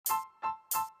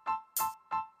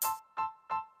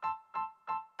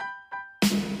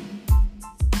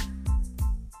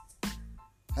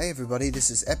Hey everybody,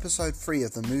 this is episode 3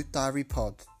 of the Mood Diary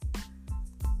Pod.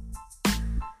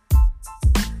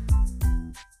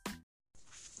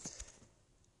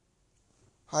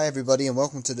 Hi everybody and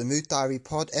welcome to the Mood Diary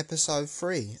Pod episode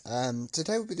 3.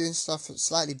 Today we'll be doing stuff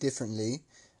slightly differently.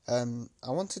 I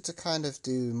wanted to kind of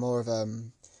do more of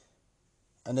an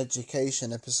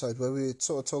education episode where we were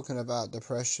sort of talking about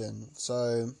depression.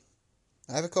 So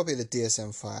I have a copy of the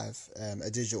DSM5,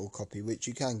 a digital copy, which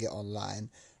you can get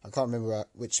online. I can't remember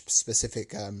which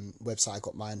specific website I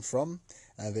got mine from,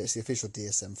 but it's the official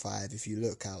DSM5. If you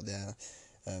look out there,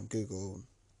 Google,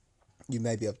 you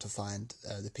may be able to find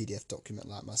the PDF document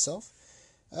like myself.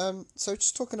 So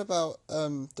just talking about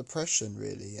depression,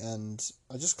 really, and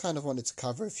I just kind of wanted to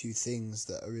cover a few things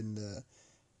that are in the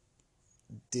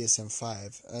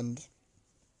DSM5, and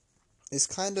it's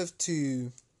kind of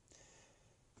to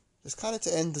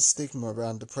end the stigma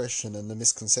around depression and the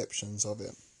misconceptions of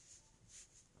it.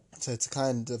 So to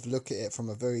kind of look at it from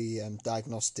a very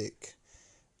diagnostic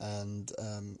and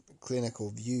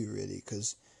clinical view, really,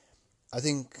 because I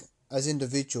think as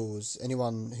individuals,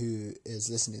 anyone who is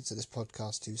listening to this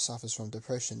podcast who suffers from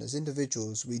depression, as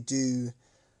individuals, we do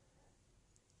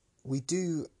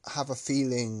have a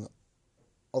feeling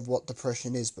of what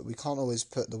depression is, but we can't always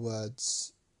put the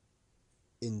words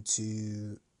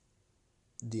into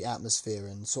the atmosphere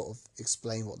and sort of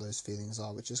explain what those feelings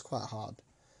are, which is quite hard.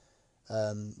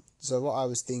 So what I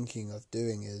was thinking of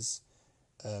doing is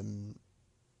kind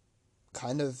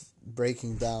of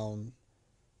breaking down,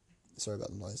 sorry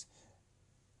about the noise,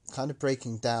 kind of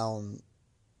breaking down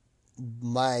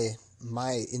my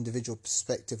individual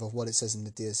perspective of what it says in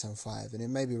the DSM-5, and it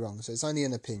may be wrong, so it's only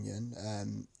an opinion.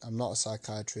 I'm not a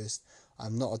psychiatrist,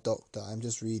 I'm not a doctor, I'm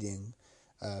just reading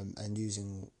and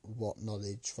using what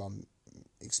knowledge from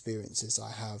experiences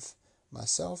I have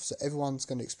myself. So everyone's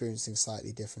going to experience things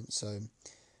slightly different, so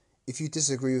if you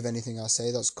disagree with anything I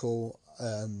say, that's cool.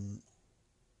 And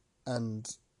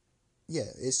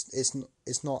yeah, this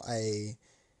is not a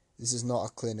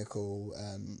clinical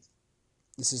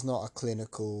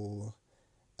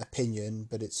opinion,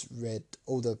 but it's read,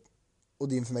 all the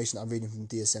information I'm reading from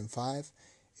DSM-5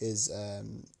 is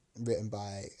written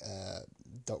by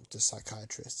doctors,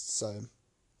 psychiatrists. So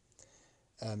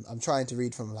I'm trying to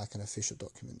read from like an official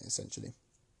document, essentially.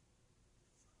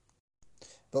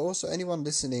 But also anyone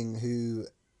listening who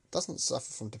doesn't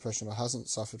suffer from depression or hasn't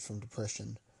suffered from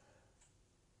depression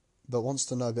but wants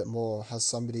to know a bit more, has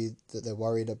somebody that they're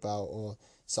worried about or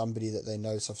somebody that they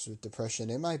know suffers with depression,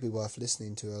 it may be worth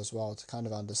listening to as well to kind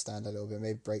of understand a little bit,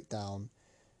 maybe break down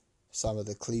some of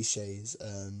the cliches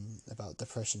about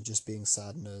depression just being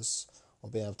sadness or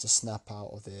being able to snap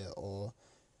out of it, or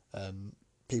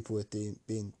people with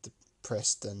being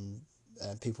depressed and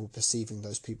people perceiving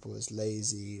those people as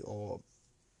lazy or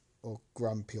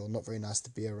grumpy or not very nice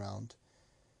to be around.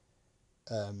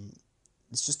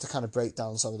 It's just to kind of break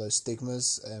down some of those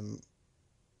stigmas.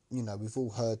 We've all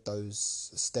heard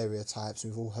those stereotypes,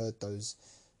 we've all heard those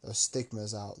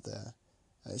stigmas out there.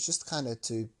 It's just kind of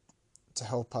to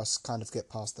help us kind of get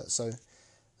past that. So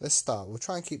let's start. We'll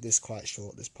try and keep this quite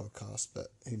short, this podcast, but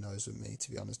who knows with me,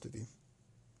 to be honest with you.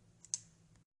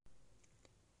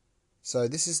 So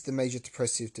this is the major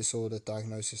depressive disorder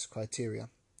diagnosis criteria.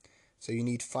 So you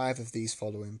need 5 of these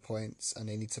following points, and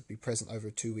they need to be present over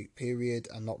a 2-week period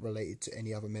and not related to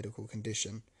any other medical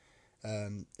condition.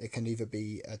 It can either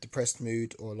be a depressed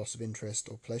mood or a loss of interest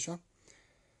or pleasure.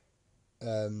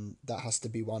 That has to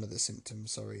be one of the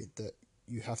symptoms, that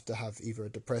you have to have either a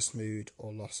depressed mood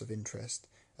or loss of interest,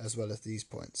 as well as these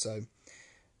points. So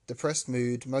depressed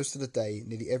mood, most of the day,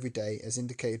 nearly every day, as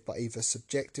indicated by either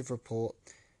subjective report,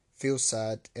 feels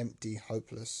sad, empty,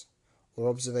 hopeless, or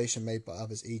observation made by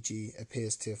others, e.g.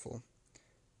 appears tearful.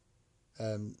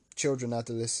 Children,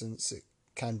 adolescents, it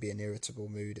can be an irritable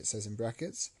mood, it says in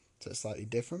brackets, so it's slightly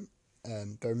different.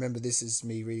 But remember, this is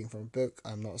me reading from a book,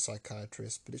 I'm not a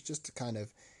psychiatrist, but it's just to kind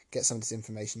of get some of this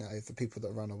information out for people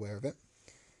that are unaware of it.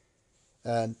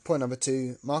 Point number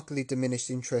 2, markedly diminished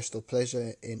interest or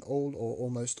pleasure in all or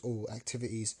almost all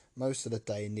activities most of the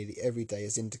day, nearly every day,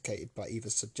 as indicated by either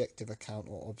subjective account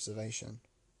or observation.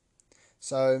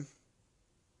 So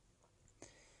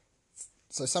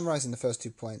summarising the first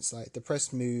 2 points, like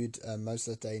depressed mood, most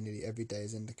of the day, nearly every day,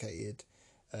 is indicated,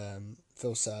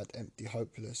 feel sad, empty,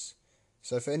 hopeless.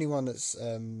 So for anyone that's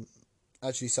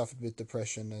actually suffered with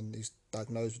depression and is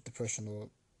diagnosed with depression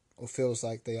or feels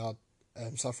like they are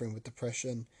suffering with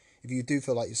depression, if you do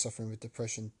feel like you're suffering with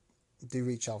depression, do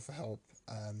reach out for help.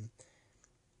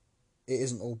 It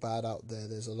isn't all bad out there.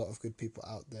 There's a lot of good people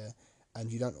out there, and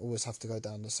you don't always have to go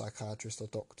down the psychiatrist or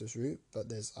doctor's route, but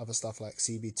there's other stuff like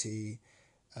CBT,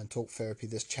 and talk therapy.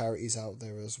 There's charities out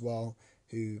there as well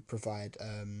who provide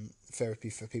therapy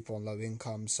for people on low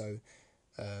income. So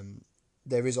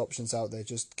there is options out there.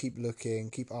 Just keep looking,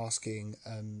 keep asking,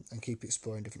 and keep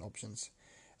exploring different options.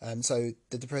 So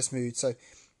the depressed mood. So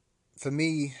for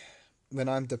me, when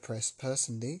I'm depressed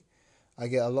personally, I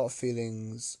get a lot of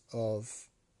feelings of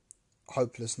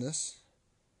hopelessness.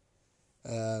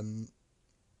 Um,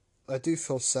 I do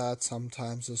feel sad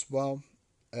sometimes as well.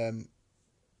 Um,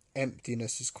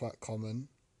 Emptiness is quite common.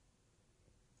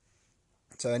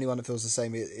 So anyone that feels the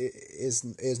same, it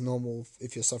is normal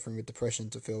if you're suffering with depression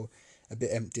to feel a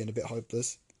bit empty and a bit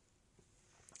hopeless.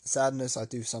 Sadness I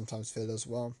do sometimes feel as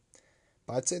well.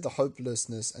 But I'd say the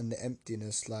hopelessness and the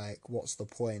emptiness, like, what's the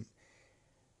point?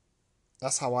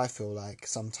 That's how I feel like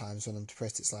sometimes when I'm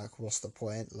depressed. It's like, what's the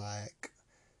point? Like,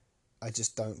 I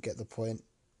just don't get the point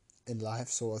in life,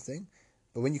 sort of thing.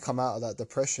 But when you come out of that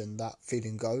depression, that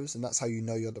feeling goes, and that's how you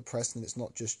know you're depressed, and it's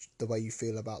not just the way you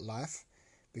feel about life,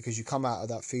 because you come out of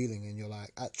that feeling and you're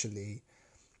like, actually,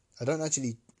 I don't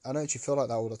actually feel like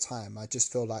that all the time. I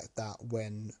just feel like that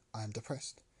when I'm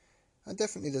depressed. And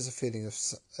definitely there's a feeling of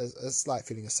a slight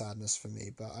feeling of sadness for me,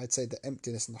 but I'd say the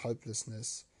emptiness and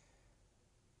hopelessness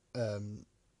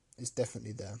is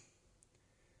definitely there.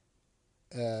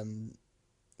 Um,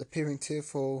 Appearing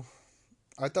tearful,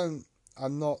 I don't.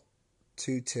 I'm not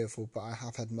too tearful, but I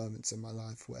have had moments in my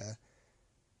life where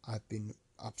I've been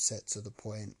upset to the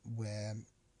point where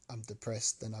I'm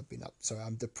depressed, and I've been up. Sorry,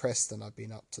 I'm depressed, and I've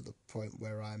been up to the point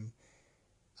where I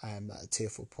am at a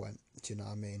tearful point. Do you know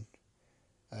what I mean?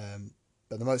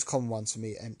 But the most common ones for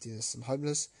me are emptiness and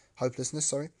hopelessness.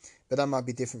 Sorry, but that might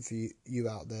be different for you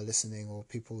out there listening, or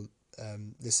people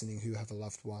listening who have a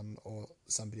loved one or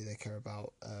somebody they care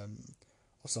about,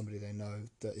 or somebody they know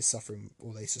that is suffering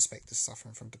or they suspect is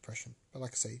suffering from depression. But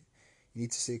like I say, you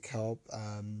need to seek help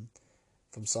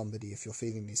from somebody if you're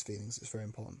feeling these feelings. It's very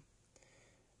important.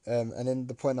 And then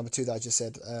the point number 2 that I just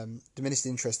said, diminished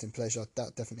interest in pleasure.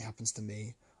 That definitely happens to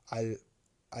me. I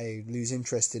lose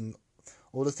interest in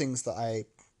all the things that I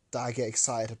get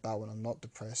excited about when I'm not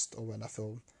depressed, or when I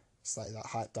feel slightly like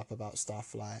hyped up about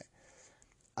stuff. Like,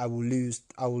 I will lose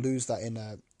that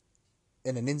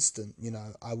in an instant.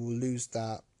 I will lose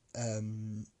that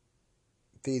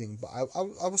feeling. But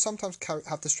I will sometimes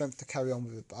have the strength to carry on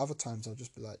with it. But other times I'll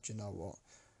just be like, do you know what?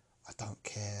 I don't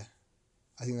care.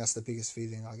 I think that's the biggest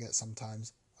feeling I get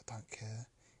sometimes. I don't care.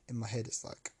 In my head, it's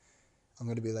like, I'm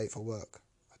going to be late for work.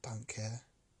 I don't care.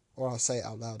 Or I'll say it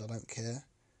out loud, I don't care.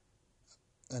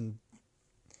 And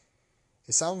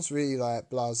it sounds really like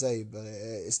blasé, but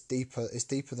it's deeper. It's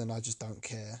deeper than I just don't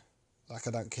care. Like,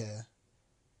 I don't care.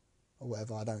 Or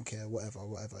whatever, I don't care, whatever.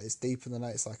 It's deeper than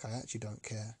that. It's like, I actually don't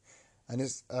care. And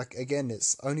it's like, again,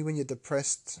 it's only when you're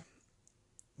depressed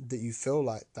that you feel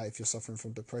like that. If you're suffering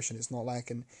from depression, it's not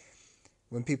like, and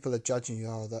when people are judging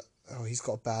you, he's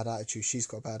got a bad attitude, she's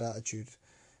got a bad attitude,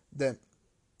 then,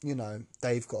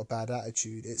 they've got a bad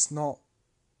attitude. It's not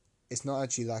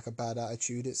actually like a bad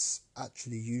attitude. It's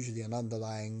actually usually an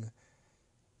underlying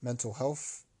mental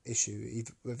health issue,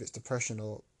 whether it's depression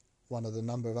or one of the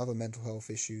number of other mental health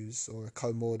issues, or a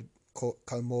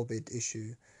comorbid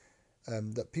issue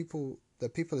that people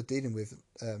are dealing with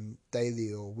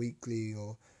daily or weekly,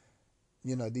 or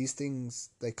these things,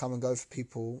 they come and go for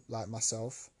people like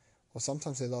myself, or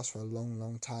sometimes they last for a long,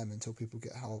 long time until people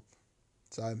get help.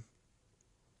 So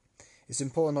it's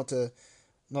important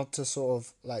not to sort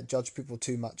of like judge people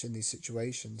too much in these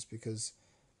situations, because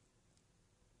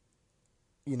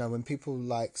when people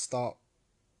like start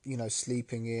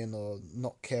sleeping in or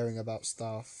not caring about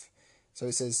stuff. So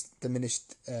it says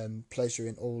diminished pleasure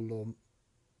in all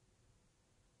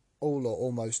or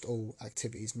almost all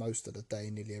activities most of the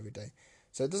day, nearly every day.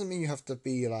 So it doesn't mean you have to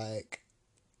be like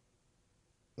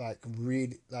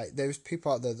really, like, there's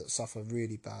people out there that suffer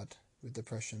really bad with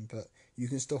depression, but you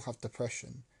can still have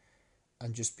depression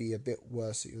and just be a bit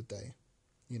worse at your day,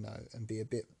 and be a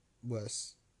bit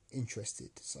worse interested.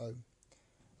 So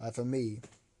for me,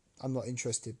 I'm not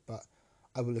interested, but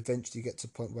I will eventually get to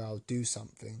the point where I'll do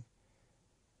something.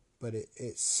 But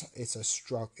it's a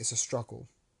struggle.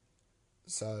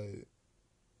 So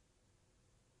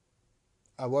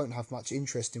I won't have much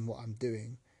interest in what I'm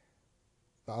doing,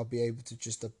 but I'll be able to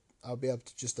just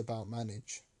about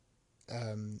manage.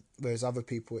 Whereas other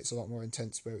people, it's a lot more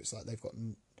intense, where it's like they've got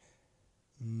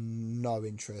no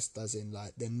interest, as in,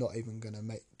 like, they're not even gonna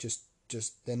make just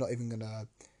they're not even gonna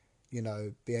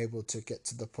be able to get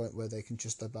to the point where they can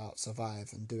just about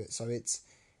survive and do it. So it's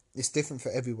different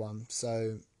for everyone.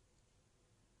 So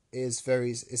it's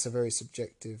a very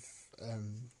subjective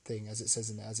thing, as it says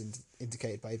in it, as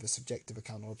indicated by either subjective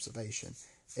account or observation.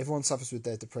 Everyone suffers with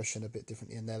their depression a bit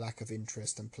differently and their lack of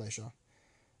interest and pleasure.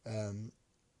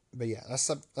 But yeah, that's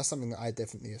something that I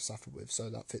definitely have suffered with, so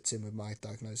that fits in with my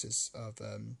diagnosis of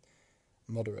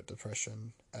moderate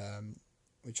depression,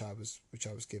 which I was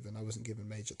given. I wasn't given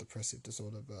major depressive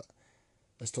disorder, but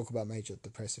let's talk about major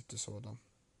depressive disorder.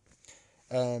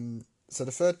 So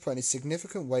the third point is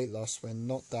significant weight loss when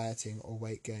not dieting or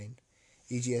weight gain,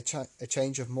 e.g. a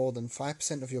change of more than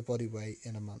 5% of your body weight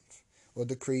in a month, or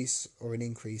decrease or an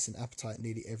increase in appetite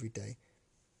nearly every day.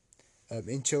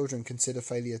 In children, consider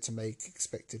failure to make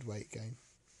expected weight gain.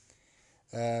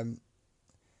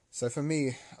 So for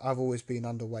me, I've always been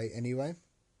underweight anyway,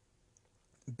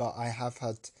 but I have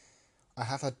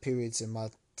had periods in my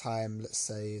time, let's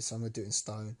say, so I'm going to do it in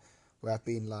stone, where I've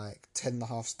been like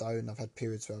 10.5 stone. I've had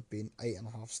periods where I've been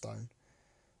 8.5 stone,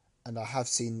 and I have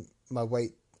seen my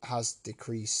weight has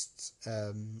decreased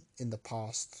in the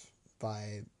past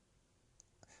by,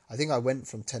 I think I went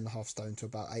from 10.5 stone to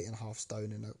about 8.5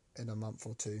 stone in a month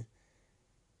or two.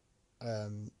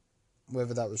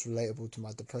 Whether that was relatable to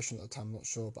my depression at the time, I'm not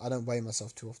sure, but I don't weigh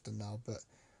myself too often now, but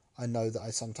I know that I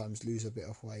sometimes lose a bit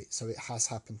of weight, so it has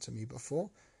happened to me before.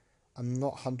 I'm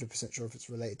not 100% sure if it's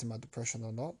related to my depression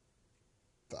or not,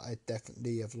 but I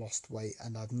definitely have lost weight,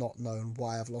 and I've not known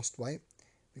why I've lost weight,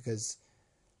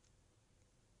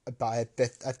 but I've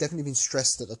definitely been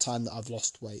stressed at the time that I've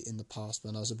lost weight in the past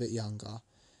when I was a bit younger,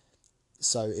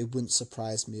 so it wouldn't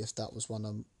surprise me if that was one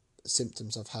of the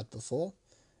symptoms I've had before.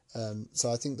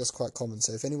 So I think that's quite common.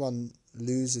 So if anyone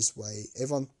loses weight, I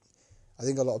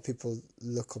think a lot of people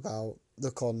look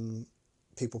on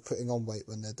people putting on weight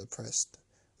when they're depressed,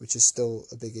 which is still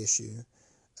a big issue.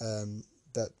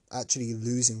 But actually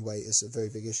losing weight is a very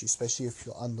big issue, especially if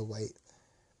you're underweight.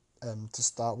 To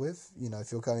start with,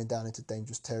 if you're going down into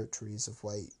dangerous territories of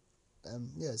weight,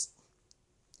 yes,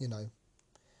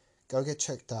 go get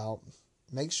checked out.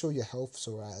 Make sure your health's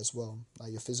alright as well,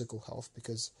 like your physical health,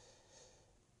 because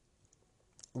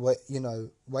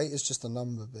weight is just a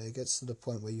number, but it gets to the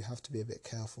point where you have to be a bit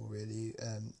careful, really.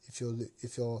 If you're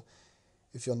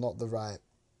not the right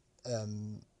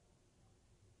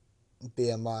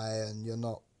BMI, and you're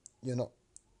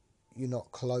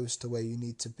not close to where you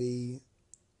need to be,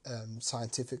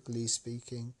 scientifically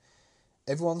speaking,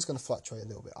 everyone's going to fluctuate a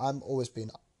little bit. I'm always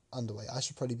been underweight. I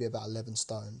should probably be about 11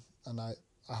 stone, and I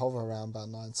hover around about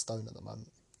 9 stone at the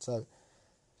moment. So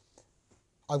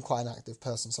I'm quite an active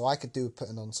person, so I could do with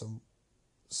putting on some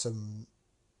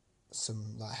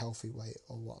like healthy weight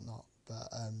or whatnot. But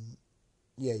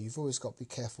yeah, you've always got to be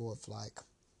careful of like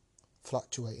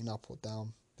fluctuating up or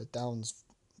down. But down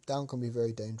can be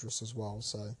very dangerous as well.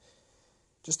 So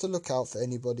just to look out for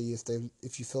anybody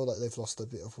if you feel like they've lost a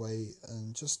bit of weight,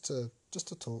 and just to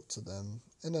talk to them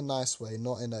in a nice way,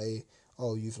 not in a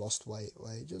 "oh, you've lost weight"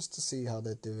 way, just to see how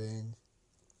they're doing.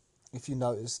 If you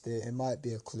noticed it might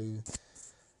be a clue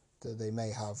that they may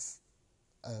have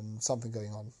something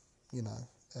going on.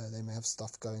 They may have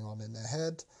stuff going on in their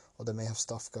head, or they may have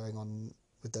stuff going on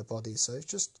with their body. So it's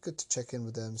just good to check in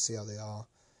with them, see how they are,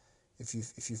 if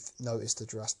you've noticed a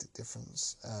drastic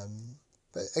difference.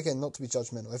 But again, not to be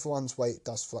judgmental. Everyone's weight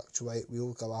does fluctuate. We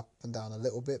all go up and down a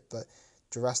little bit, but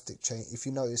drastic change. If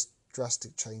you notice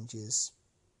drastic changes,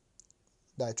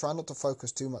 try not to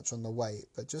focus too much on the weight,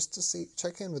 but just to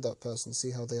check in with that person,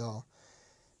 see how they are,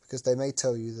 because they may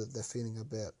tell you that they're feeling a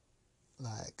bit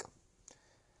like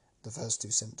the first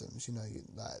two symptoms.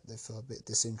 Like they feel a bit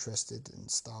disinterested in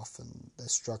stuff, and they're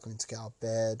struggling to get out of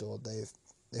bed, or they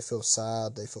feel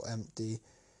sad, they feel empty,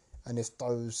 and if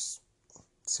those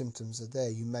symptoms are there,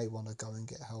 you may want to go and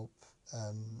get help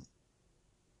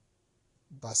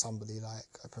by somebody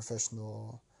like a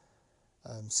professional,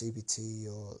 CBT,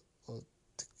 or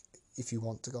if you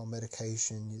want to go on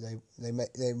medication, you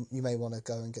may want to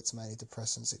go and get some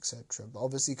antidepressants, etc. But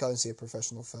obviously, go and see a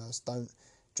professional first. Don't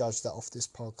judge that off this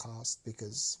podcast,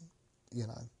 because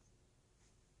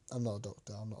I'm not a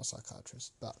doctor, I'm not a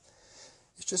psychiatrist, but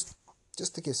it's just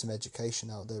to give some education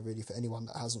out there, really, for anyone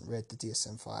that hasn't read the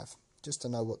DSM5, just to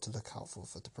know what to look out for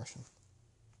depression.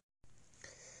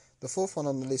 The fourth one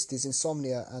on the list is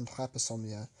insomnia and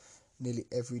hypersomnia nearly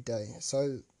every day.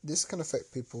 So this can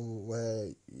affect people where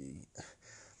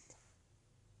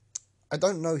I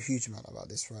don't know a huge amount about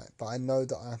this, right? But I know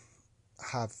that I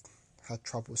have had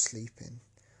trouble sleeping,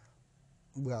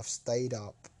 where I've stayed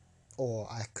up or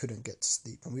I couldn't get to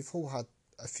sleep. And we've all had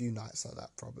a few nights like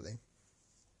that, probably,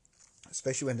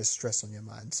 especially when there's stress on your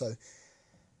mind. So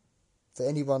for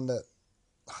anyone that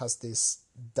has this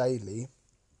daily,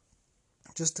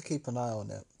 just to keep an eye on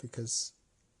it, because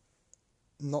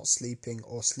not sleeping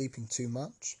or sleeping too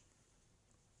much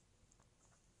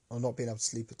or not being able to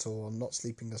sleep at all, or not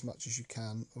sleeping as much as you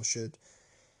can or should.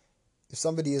 If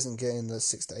somebody isn't getting the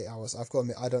 6 to 8 hours, I've got to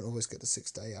admit, I don't always get the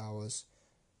 6 to 8 hours.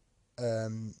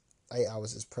 8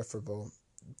 hours is preferable.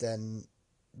 Then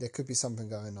there could be something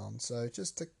going on. So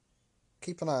just to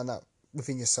keep an eye on that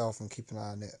within yourself, and keep an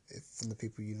eye on it from the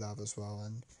people you love as well.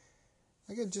 And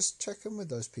again, just check in with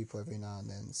those people every now and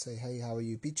then. Say, hey, how are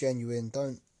you? Be genuine.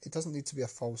 It doesn't need to be a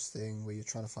false thing where you're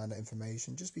trying to find out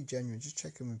information. Just be genuine. Just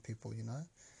check in with people,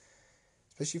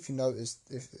 Especially if you notice,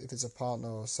 if it's a partner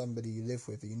or somebody you live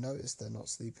with, you notice they're not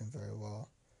sleeping very well,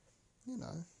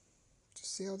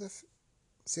 just see how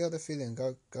they're feeling.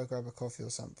 Go grab a coffee or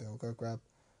something, or go grab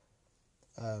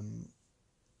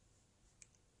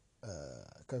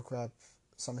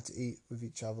something to eat with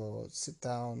each other, or sit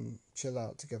down, chill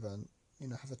out together,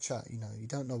 and have a chat. You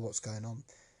don't know what's going on.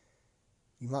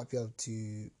 You might be able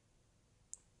to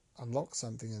unlock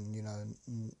something,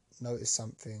 and notice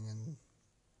something,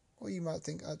 or you might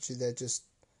think actually they're just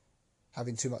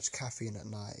having too much caffeine at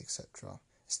night, etc.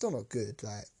 It's still not good.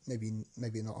 Like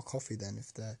maybe not a coffee then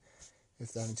if they're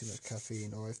having too much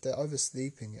caffeine, or if they're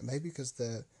oversleeping. It may be because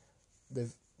they're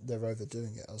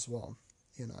overdoing it as well.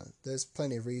 There's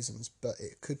plenty of reasons, but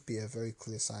it could be a very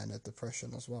clear sign of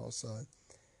depression as well. So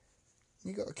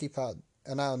you got to keep an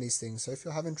eye on these things. So if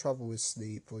you're having trouble with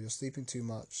sleep, or you're sleeping too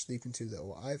much, sleeping too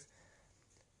little,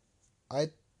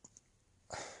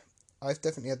 I've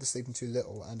definitely had the sleeping too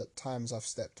little, and at times I've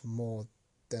slept more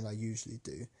than I usually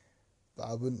do. But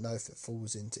I wouldn't know if it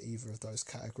falls into either of those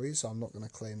categories, so I'm not going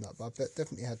to claim that. But I've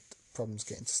definitely had problems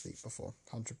getting to sleep before,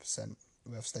 100%,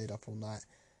 where I've stayed up all night.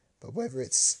 But whether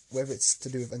it's to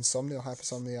do with insomnia or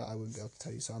hypersomnia, I wouldn't be able to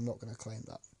tell you, so I'm not going to claim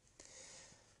that.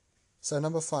 So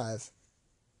number 5.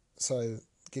 So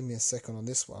give me a second on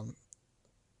this one.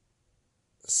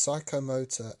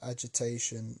 Psychomotor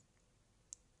agitation,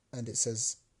 and it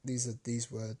says these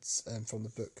words from the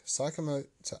book: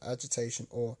 psychomotor agitation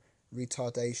or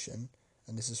retardation,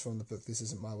 and this is from the book, this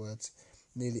isn't my words,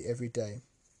 nearly every day,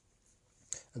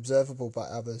 observable by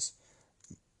others,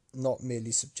 not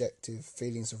merely subjective,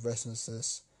 feelings of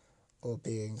restlessness or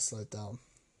being slowed down.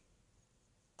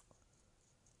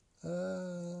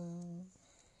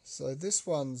 So this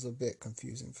one's a bit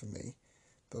confusing for me,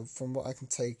 but from what I can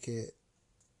take it,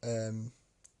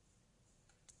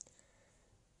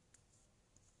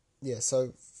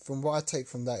 so from what I take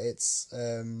from that, it's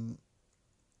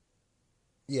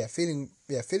feeling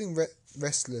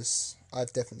restless.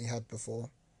 I've definitely had before,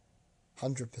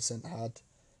 100% had.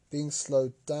 Being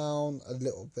slowed down a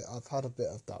little bit, I've had a bit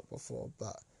of that before,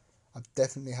 but I've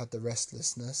definitely had the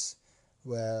restlessness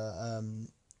where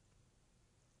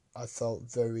I felt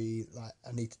very like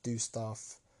I need to do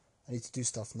stuff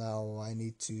now, or I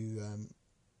need to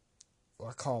or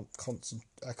I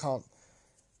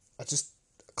just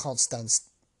can't stand.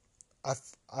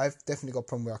 I've definitely got a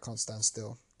problem where I can't stand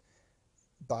still,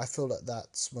 but I feel like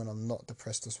that's when I'm not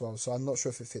depressed as well. So I'm not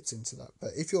sure if it fits into that.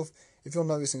 But if you're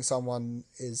noticing someone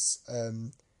is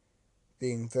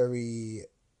being very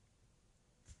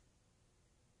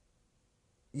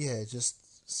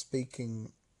just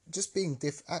being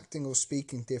acting or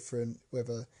speaking different,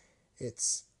 whether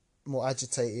it's more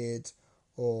agitated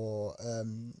or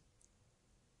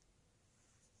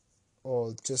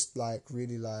just like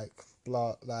really like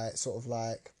blah, like sort of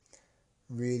like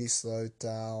really slowed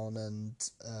down,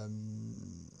 and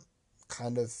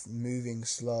kind of moving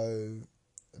slow,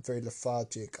 very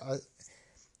lethargic.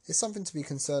 It's something to be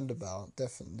concerned about,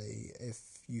 definitely, if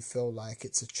you feel like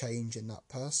it's a change in that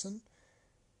person,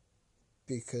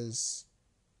 because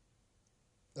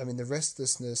the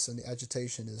restlessness and the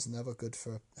agitation is never good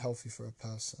healthy for a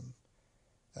person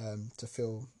to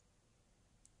feel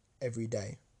every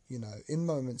day. In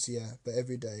moments, but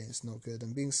every day it's not good.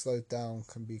 And being slowed down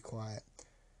can be quite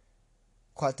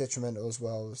detrimental as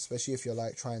well, especially if you're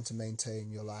like trying to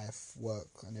maintain your life, work,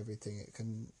 and everything. It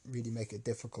can really make it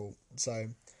difficult. So,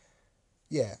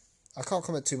 I can't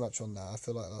comment too much on that. I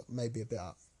feel like that may be a bit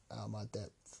out of my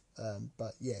depth.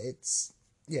 But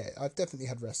I've definitely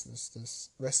had restlessness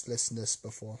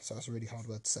before. So that's a really hard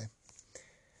word to say.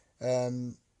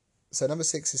 So number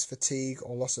 6 is fatigue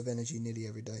or loss of energy nearly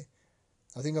every day.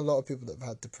 I think a lot of people that have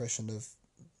had depression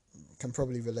can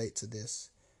probably relate to this.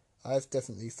 I've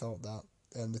definitely felt that.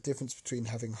 The difference between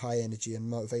having high energy and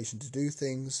motivation to do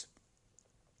things,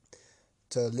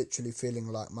 to literally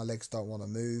feeling like my legs don't want to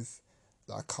move,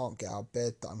 that I can't get out of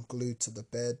bed, that I'm glued to the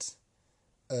bed,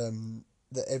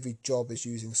 that every job is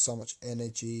using so much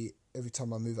energy. Every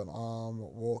time I move an arm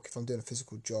or walk, if I'm doing a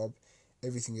physical job,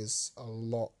 everything is a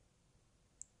lot.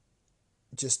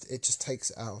 It just takes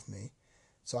it out of me.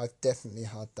 So I've definitely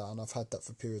had that, and I've had that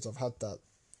for periods. I've had that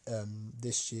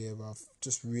this year where I've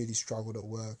just really struggled at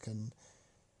work, and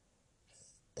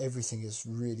everything is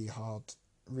really hard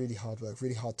work,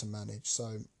 really hard to manage.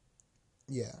 So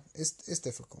yeah, it's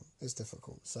difficult. It's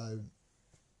difficult. So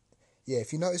yeah,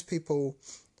 if you notice people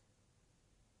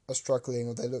are struggling,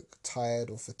 or they look tired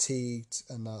or fatigued,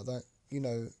 and that,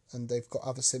 and they've got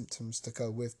other symptoms to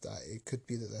go with that, it could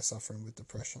be that they're suffering with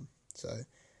depression. So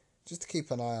just to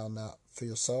keep an eye on that for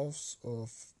yourselves, or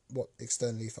what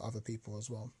externally for other people as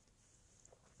well.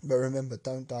 But remember,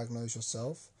 don't diagnose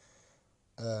yourself.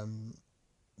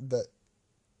 But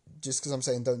just because I'm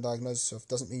saying don't diagnose yourself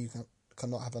doesn't mean you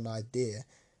cannot have an idea.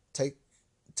 Take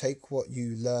what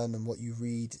you learn and what you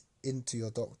read into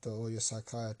your doctor or your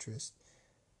psychiatrist,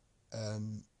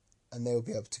 and they will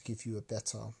be able to give you a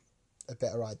better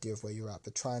idea of where you're at.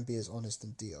 But try and be as honest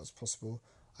and detailed as possible.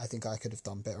 I think I could have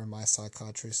done better in my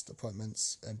psychiatrist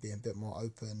appointments and being a bit more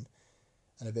open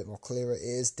and a bit more clearer. It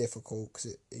is difficult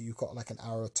because you've got like an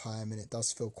hour of time, and it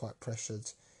does feel quite pressured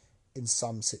in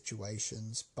some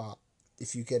situations. But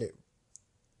if you get it,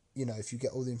 if you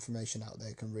get all the information out there,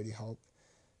 it can really help.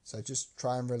 So just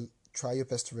try your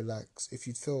best to relax. If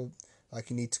you feel like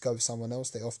you need to go with someone else,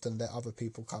 they often let other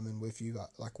people come in with you,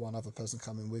 like one other person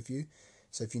come in with you.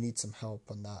 So if you need some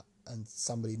help on that, and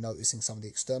somebody noticing some of the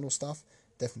external stuff,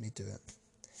 definitely do it.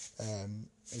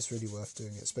 It's really worth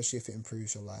doing it, especially if it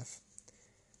improves your life.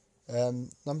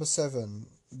 Number 7,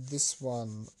 this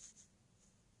one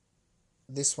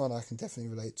I can definitely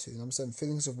relate to. Number 7,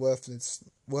 feelings of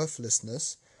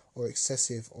worthlessness or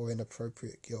excessive or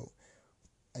inappropriate guilt.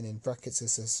 And in brackets it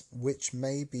says, which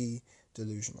may be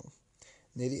delusional.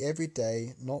 Nearly every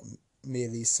day, not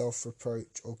merely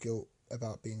self-reproach or guilt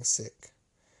about being sick.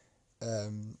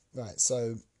 Right,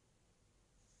 so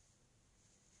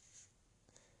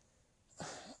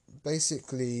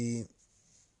basically,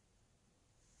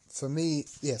 for me,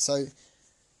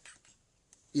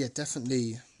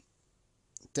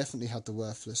 definitely had the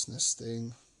worthlessness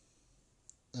thing.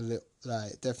 A little,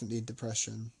 definitely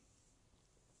depression.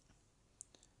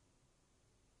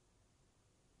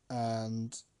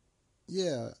 And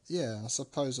I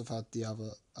suppose I've had the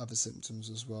other symptoms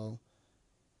as well.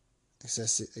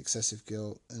 Excessive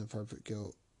guilt, inappropriate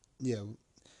guilt. Yeah,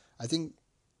 I think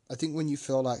when you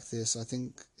feel like this, I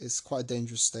think it's quite a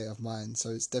dangerous state of mind.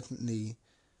 So it's definitely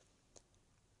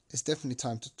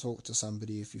time to talk to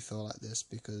somebody if you feel like this,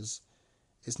 because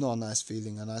it's not a nice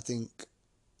feeling. And I think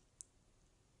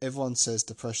everyone says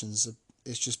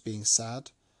it's just being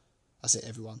sad. I say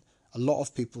everyone. A lot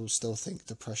of people still think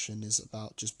depression is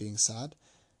about just being sad.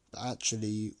 But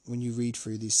actually, when you read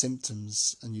through these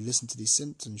symptoms and you listen to these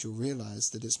symptoms, you'll realise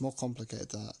that it's more complicated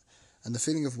than that. And the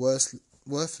feeling of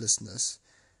worthlessness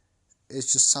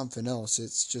is just something else.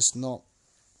 It's just not...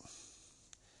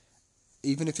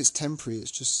 Even if it's temporary,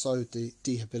 it's just so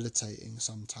debilitating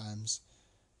sometimes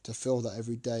to feel that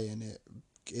every day, and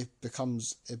it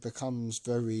becomes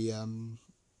very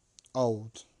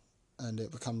old, and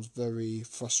it becomes very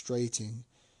frustrating,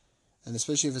 and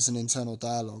especially if it's an internal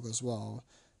dialogue as well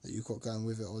that you've got going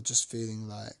with it, or just feeling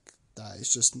like that.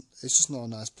 It's just not a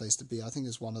nice place to be. I think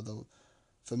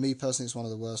for me personally, it's one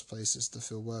of the worst places to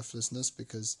feel worthlessness,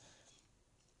 because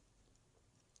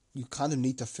you kind of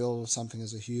need to feel something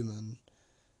as a human,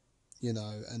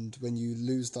 and when you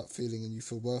lose that feeling and you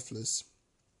feel worthless,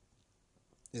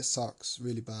 it sucks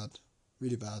really bad.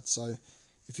 So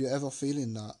if you're ever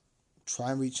feeling that, try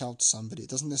and reach out to somebody. It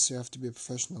doesn't necessarily have to be a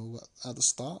professional at the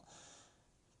start,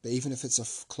 but even if it's a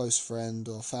close friend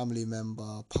or family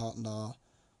member, partner,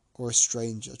 or a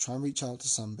stranger, try and reach out to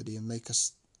somebody and make a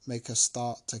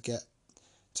start to get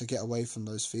away from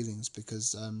those feelings,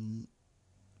 because and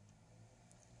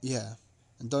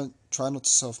don't try not to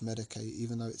self-medicate,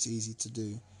 even though it's easy to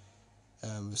do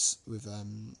with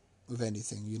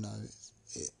anything.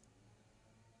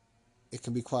 It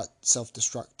can be quite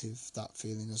self-destructive, that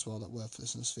feeling as well, that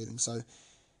worthlessness feeling. So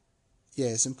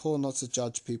it's important not to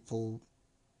judge people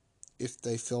if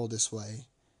they feel this way,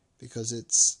 because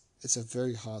it's a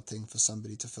very hard thing for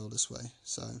somebody to feel this way.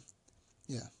 So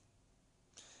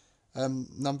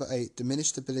number 8,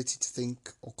 diminished ability to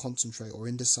think or concentrate, or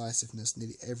indecisiveness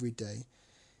nearly every day,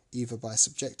 either by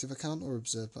subjective account or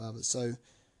observed by others. So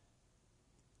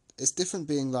it's different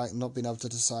being like not being able to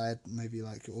decide, maybe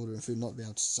like you're ordering food, not being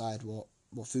able to decide what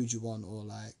food you want, or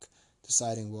like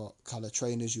deciding what colour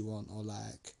trainers you want, or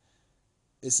like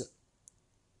it's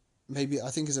maybe, I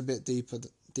think it's a bit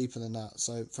deeper than that.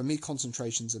 So for me,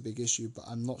 concentration's a big issue, but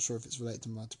I'm not sure if it's related to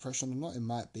my depression or not. It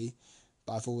might be,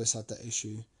 but I've always had that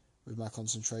issue with my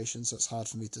concentration, so it's hard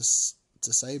for me to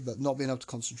say. But not being able to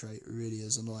concentrate really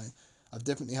is annoying. I've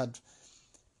definitely had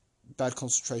bad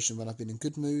concentration when I've been in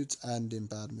good moods and in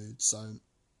bad moods. So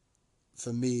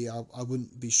for me, I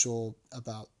wouldn't be sure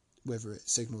about whether it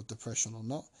signaled depression or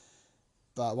not.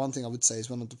 But one thing I would say is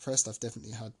when I'm depressed, I've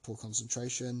definitely had poor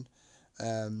concentration.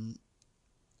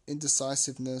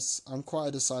 Indecisiveness. I'm quite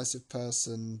a decisive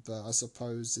person, but I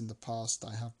suppose in the past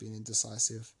I have been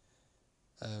indecisive.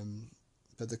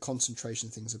 But the concentration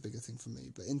thing's a bigger thing for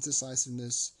me. But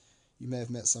indecisiveness, you may have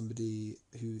met somebody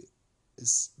who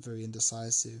is very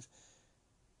indecisive.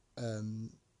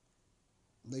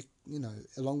 They,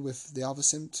 along with the other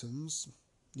symptoms,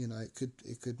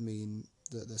 it could mean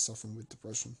that they're suffering with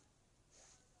depression.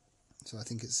 So I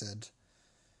think it said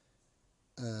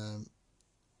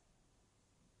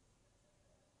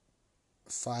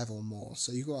 5 or more.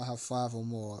 So you got to have 5 or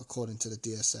more according to the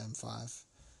DSM5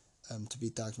 to be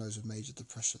diagnosed with major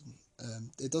depression.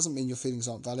 It doesn't mean your feelings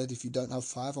aren't valid if you don't have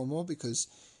 5 or more, because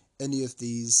any of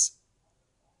these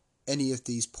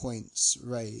points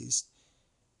raised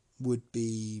would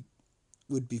be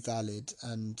valid,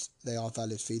 and they are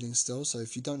valid feelings still. So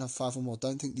if you don't have 5 or more,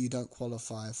 don't think that you don't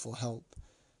qualify for help.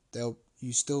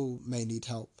 You still may need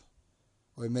help,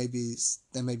 or there may be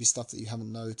stuff that you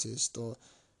haven't noticed, or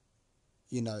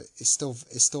it's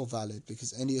still valid,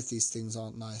 because any of these things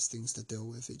aren't nice things to deal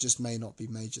with. It just may not be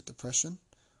major depression,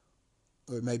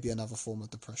 or it may be another form of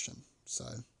depression. So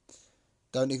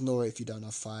don't ignore it if you don't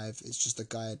have 5. It's just a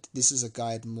guide. This is a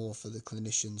guide more for the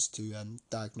clinicians to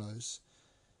diagnose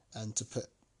and to put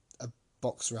a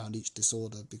box around each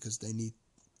disorder, because they need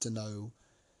to know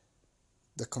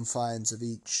the confines of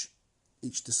each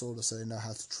disorder, so they know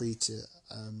how to treat it,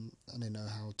 and they know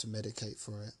how to medicate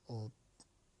for it, or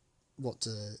how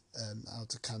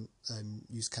to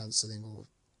use counselling or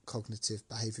cognitive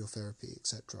behavioural therapy,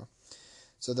 etc.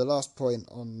 So the last point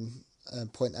on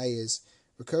point A is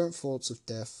recurrent thoughts of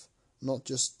death, not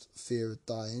just fear of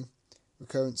dying.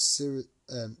 Recurrent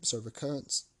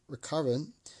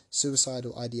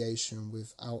suicidal ideation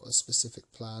without a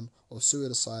specific plan, or a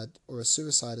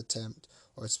suicide attempt,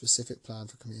 or a specific plan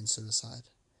for committing suicide.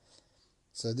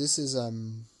 So this is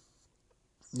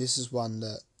one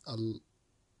that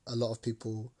a lot of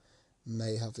people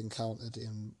may have encountered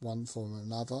in one form or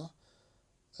another.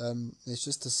 It's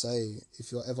just to say,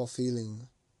 if you're ever feeling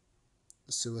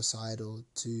suicidal,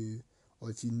 or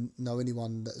if you know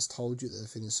anyone that has told you that they're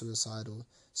feeling suicidal,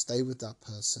 stay with that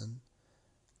person.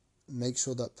 Make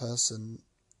sure that person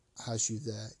has you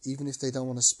there, even if they don't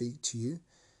want to speak to you.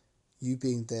 You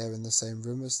being there in the same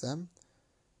room as them,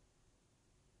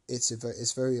 it's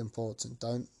very important.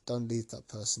 Don't leave that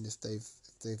person if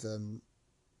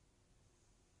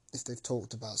they've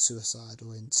talked about suicide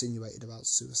or insinuated about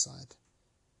suicide.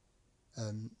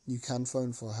 You can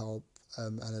phone for help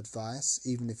and advice,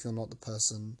 even if you're not the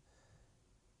person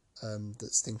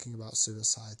that's thinking about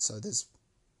suicide. So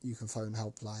you can phone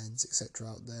helplines, etc.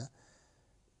 out there.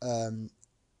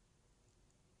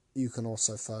 You can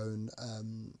also phone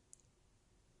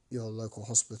your local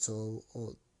hospital,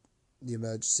 or the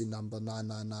emergency number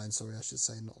 999. Sorry, I should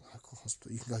say not local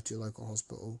hospital. You can go to your local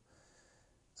hospital.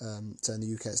 So in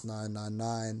the UK it's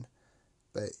 999,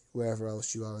 but wherever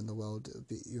else you are in the world, it'll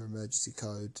be your emergency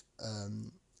code.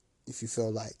 If you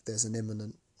feel like there's an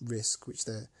imminent risk, which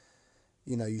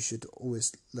you should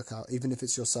always look out, even if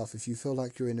it's yourself. If you feel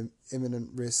like you're in an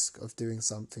imminent risk of doing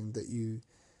something that you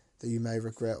may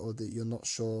regret, or that you're not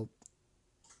sure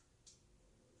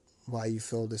why you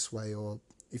feel this way, or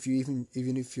if you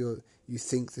even if you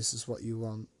think this is what you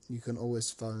want, you can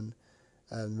always phone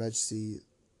emergency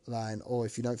line. Or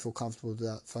if you don't feel comfortable with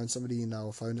that, phone somebody you know,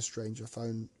 or phone a stranger,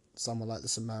 phone someone like the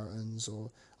Samaritans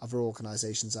or other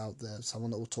organisations out there,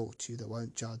 someone that will talk to you, that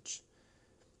won't judge,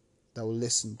 that will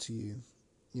listen to you.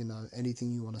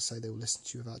 Anything you want to say, they will listen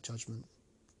to you without judgment.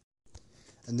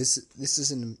 And this is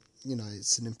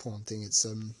it's an important thing. It's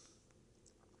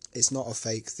not a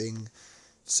fake thing.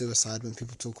 Suicide, when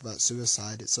people talk about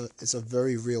suicide, it's a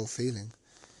very real feeling.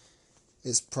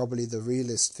 It's probably the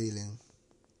realest feeling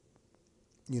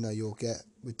you'll get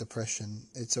with depression.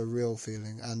 It's a real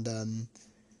feeling, and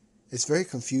it's very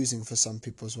confusing for some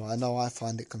people as well. I know I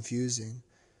find it confusing,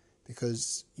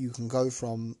 because you can go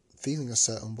from feeling a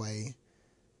certain way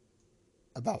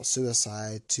about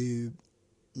suicide to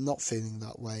not feeling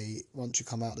that way once you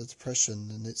come out of depression.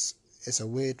 And it's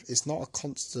not a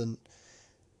constant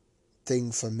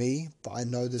thing for me, but I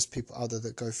know there's people out there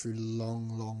that go through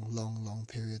long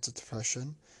periods of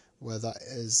depression, where that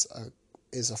is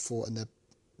a thought in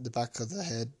the back of their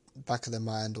head, back of their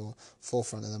mind, or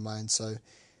forefront of their mind. So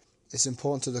it's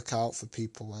important to look out for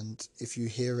people, and if you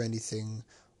hear anything,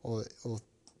 or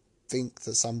think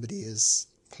that somebody is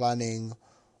planning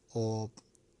or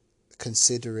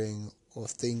considering or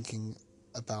thinking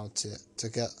about it,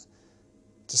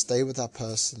 to stay with that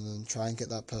person and try and get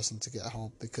that person to get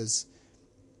help, because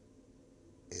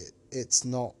it's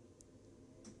not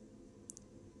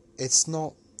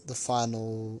the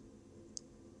final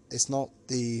it's not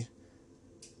the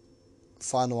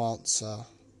final answer,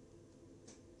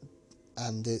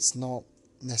 and it's not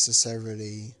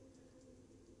necessarily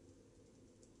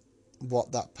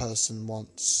what that person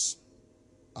wants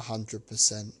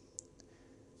 100%.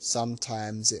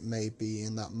 Sometimes it may be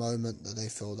in that moment that they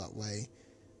feel that way.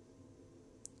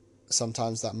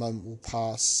 Sometimes that moment will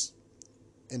pass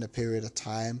in a period of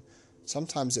time.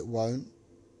 Sometimes it won't.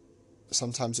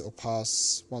 Sometimes it will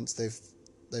pass once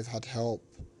they've had help,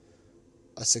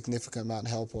 a significant amount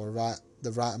of help, or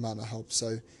the right amount of help.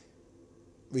 So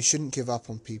we shouldn't give up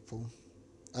on people.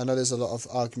 I know there's a lot of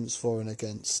arguments for and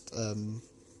against,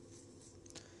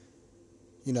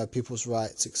 people's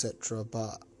rights, etc.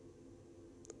 But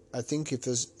I think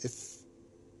if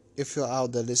you're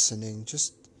out there listening,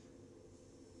 just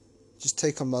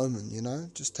take a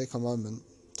moment. Just take a moment,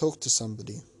 talk to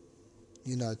somebody.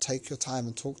 Take your time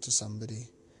and talk to somebody.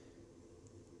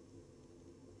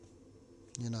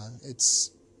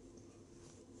 It's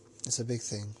a big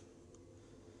thing.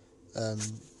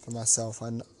 For myself,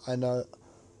 I know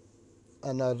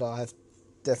that I've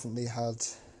definitely had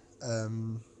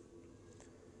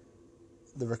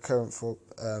the recurrent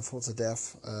thoughts of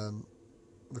death,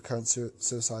 recurrent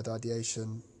suicide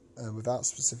ideation, without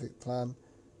specific plan,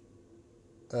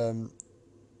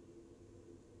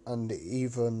 and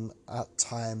even at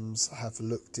times have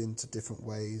looked into different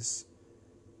ways,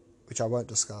 which I won't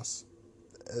discuss.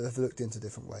 I've looked into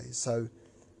different ways, so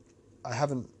I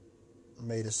haven't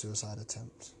made a suicide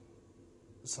attempt,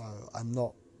 so I'm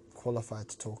not qualified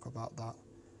to talk about that,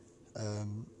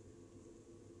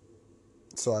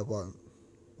 so I won't.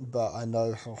 But I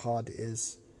know how hard it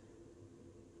is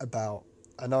about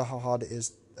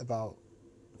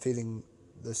feeling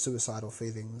the suicidal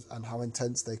feelings and how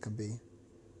intense they can be.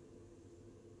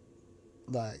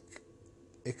 Like,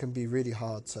 it can be really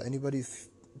hard. So anybody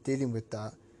dealing with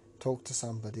that, talk to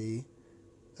somebody,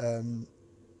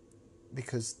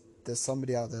 because there's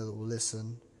somebody out there that will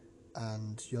listen,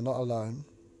 and you're not alone.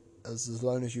 As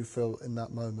alone as you feel in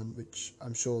that moment, which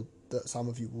I'm sure that some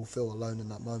of you will feel alone in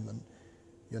that moment,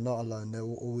 you're not alone. There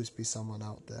will always be someone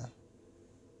out there.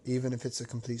 Even if it's a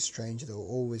complete stranger, there will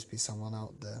always be someone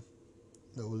out there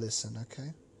that will listen,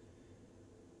 okay?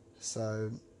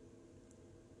 So,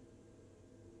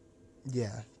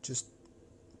 yeah, just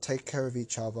take care of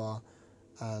each other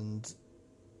and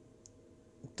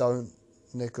don't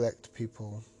neglect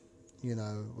people,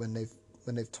 when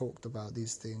they've talked about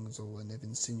these things, or when they've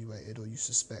insinuated, or you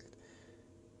suspect.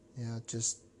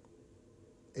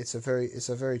 It's a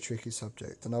very tricky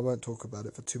subject, and I won't talk about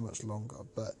it for too much longer,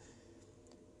 but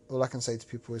all I can say to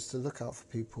people is to look out for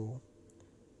people,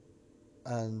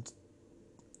 and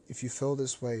if you feel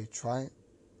this way, try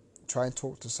and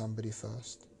talk to somebody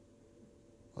first,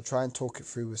 or try and talk it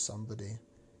through with somebody.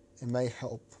 It may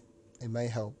help.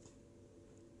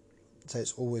 So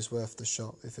it's always worth the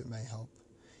shot if it may help.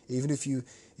 Even if you're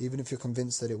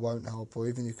convinced that it won't help, or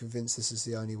even if you're convinced this is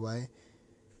the only way,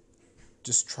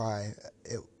 just try.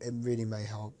 It really may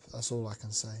help. That's all I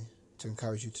can say, to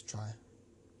encourage you to try.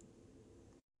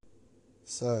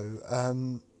 So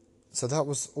that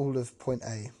was all of point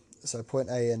A. So point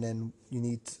A, and then you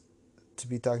need to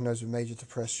be diagnosed with major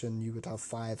depression. You would have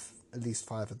at least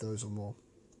five of those or more.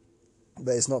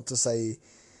 But it's not to say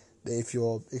that if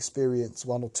you experience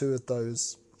one or two of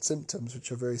those symptoms,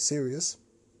 which are very serious,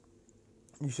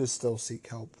 you should still seek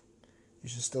help.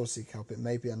 It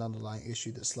may be an underlying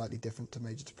issue that's slightly different to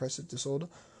major depressive disorder,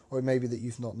 or it may be that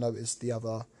you've not noticed the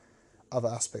other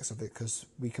aspects of it, because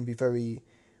we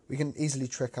can easily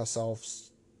trick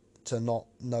ourselves to not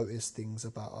notice things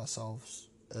about ourselves.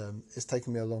 It's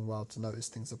taken me a long while to notice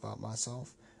things about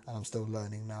myself, and I'm still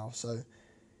learning now. So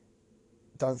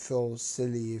don't feel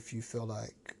silly if you feel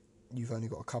like you've only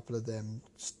got a couple of them.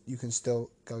 You can still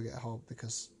go get help,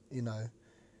 because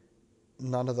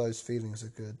none of those feelings are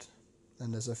good,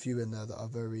 and there's a few in there that are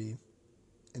very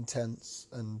intense,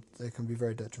 and they can be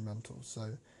very detrimental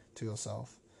to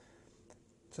yourself.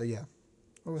 So yeah,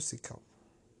 always seek help.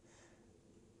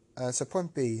 So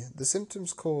point B, the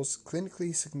symptoms cause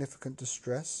clinically significant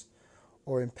distress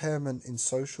or impairment in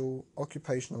social,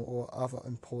 occupational, or other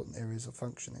important areas of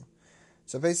functioning.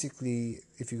 So basically,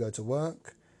 if you go to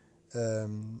work,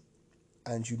 and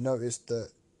you notice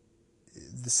that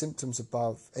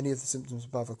any of the symptoms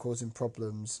above are causing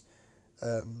problems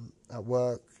at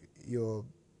work, you're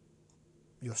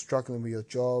struggling with your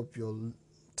job, you're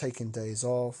taking days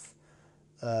off,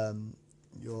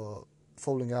 you're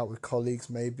falling out with colleagues,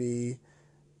 maybe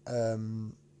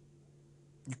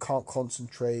you can't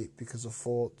concentrate because of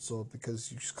thoughts, or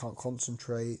because you just can't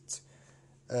concentrate.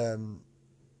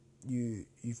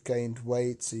 You've gained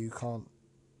weight, so you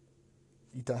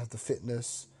don't have the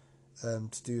fitness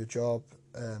to do your job.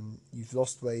 You've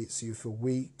lost weight, so you feel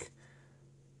weak.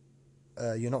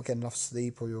 You're not getting enough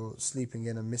sleep, or you're sleeping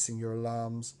in and missing your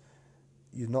alarms.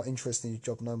 You're not interested in your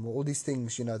job no more. All these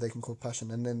things, they can cause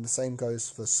passion. And then the same goes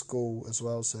for school as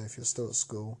well. So if you're still at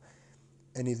school,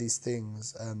 any of these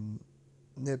things,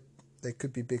 they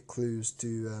could be big clues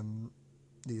to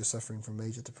that you're suffering from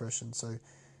major depression. So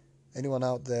anyone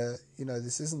out there,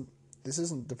 depression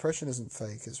isn't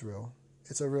fake. It's real.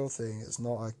 It's a real thing. It's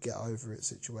not a get over it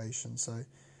situation. So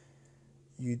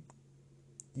you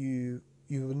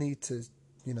will need to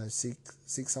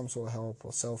seek some sort of help,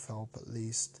 or self help at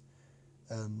least,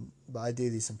 but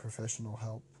ideally some professional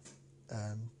help.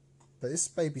 But it's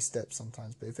baby steps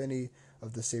sometimes. But if any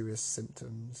of the serious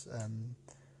symptoms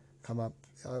come up,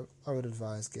 I would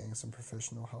advise getting some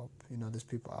professional help. There's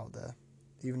people out there,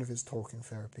 even if it's talking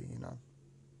therapy.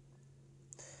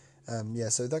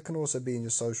 So that can also be in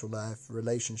your social life,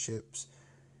 relationships.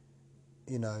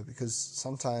 Because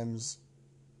sometimes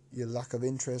your lack of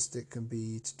interest, it can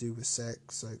be to do with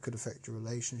sex, so it could affect your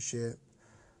relationship,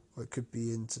 or it could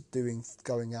be into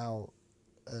going out,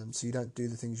 so you don't do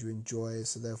the things you enjoy,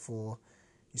 so therefore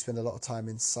you spend a lot of time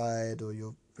inside, or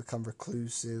you'll become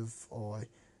reclusive, or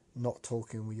not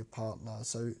talking with your partner.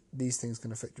 So these things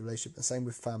can affect your relationship. The same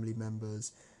with family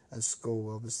members and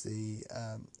school, obviously.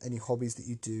 Any hobbies that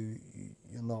you do,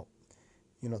 you're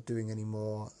not doing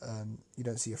anymore. You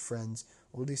don't see your friends.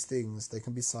 All these things, they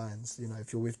can be signs,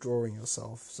 if you're withdrawing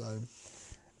yourself. So,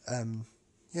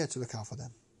 to look out for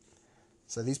them.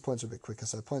 So these points are a bit quicker.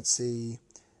 So point C,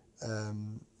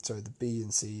 the B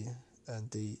and C and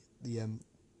D, the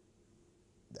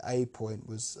A point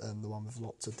was the one with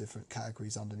lots of different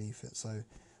categories underneath it. So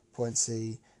point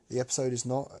C, the episode is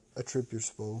not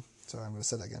attributable. Sorry, I'm going to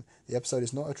say that again. The episode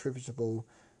is not attributable.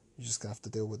 You're just going to have to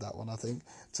deal with that one, I think,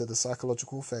 to the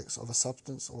psychological effects of a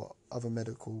substance or other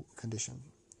medical condition.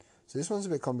 So this one's a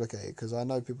bit complicated, because I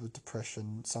know people with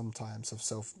depression sometimes have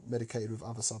self-medicated with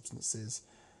other substances,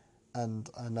 and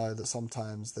I know that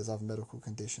sometimes there's other medical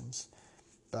conditions.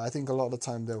 But I think a lot of the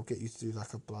time they'll get you to do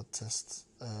like a blood test,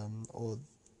 or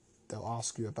they'll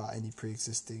ask you about any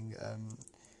pre-existing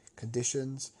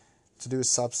conditions. To do with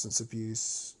substance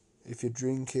abuse, if you're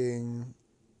drinking,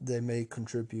 they may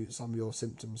contribute some of your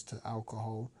symptoms to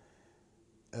alcohol,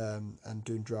 and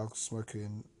doing drugs,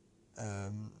 smoking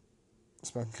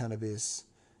cannabis,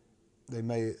 they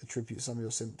may attribute some of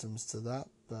your symptoms to that.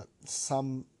 But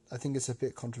I think it's a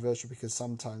bit controversial, because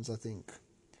sometimes I think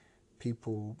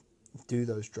people do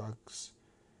those drugs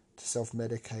to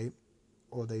self-medicate,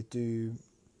 or they do,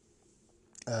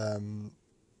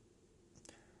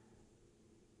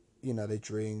 they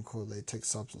drink, or they take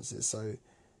substances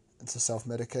to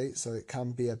self-medicate, so it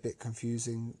can be a bit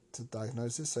confusing to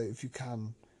diagnosis. So if you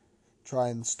can, try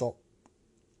and stop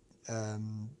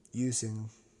using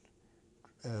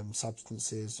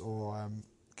substances, or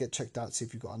get checked out, see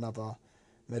if you've got another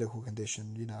medical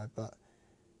condition,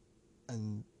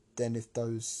 and then if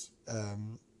those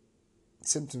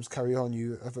symptoms carry on,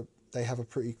 they have a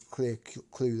pretty clear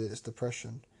clue that it's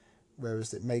depression,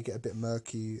 whereas it may get a bit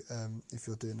murky if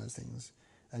you're doing those things.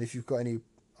 And if you've got any,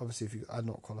 obviously, I'm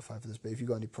not qualified for this, but if you've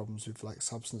got any problems with like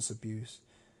substance abuse,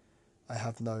 I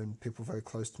have known people very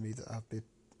close to me that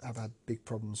have had big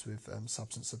problems with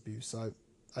substance abuse. So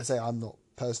I say I'm not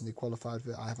personally qualified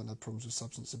for it. I haven't had problems with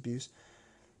substance abuse,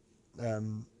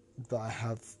 but I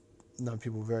have known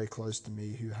people very close to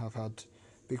me who have had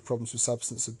big problems with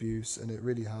substance abuse, and it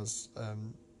really has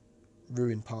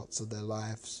ruined parts of their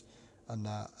lives, and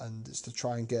it's to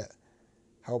try and get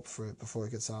help for it before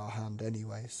it gets out of hand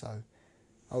anyway. So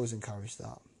I always encourage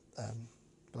that.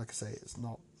 Like I say, it's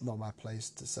not my place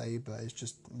to say, but it's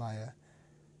just my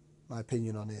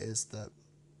opinion on it is that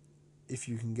if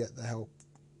you can get the help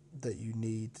that you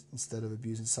need instead of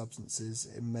abusing substances,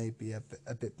 it may be a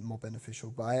bit more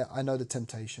beneficial. But I know the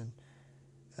temptation,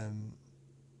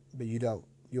 but you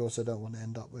also don't want to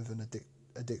end up with an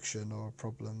addiction or a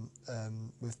problem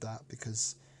with that,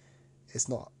 because it's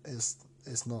not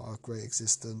a great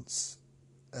existence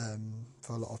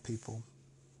for a lot of people.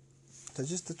 So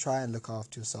just to try and look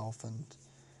after yourself and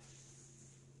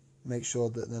make sure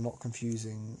that they're not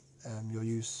confusing your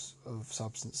use of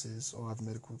substances or other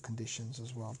medical conditions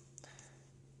as well.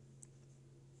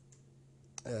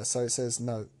 So it says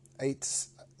no. A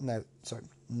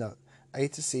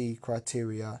to C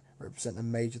criteria represent a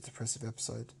major depressive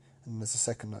episode, and there's a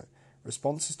second note.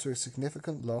 Responses to a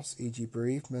significant loss, e.g.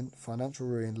 bereavement, financial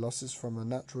ruin, losses from a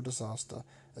natural disaster,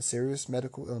 a serious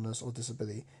medical illness or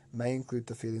disability, may include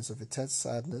the feelings of intense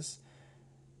sadness,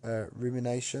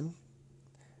 rumination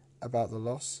about the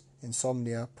loss,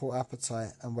 insomnia, poor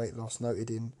appetite, and weight loss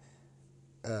noted in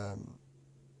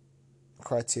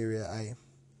criteria A,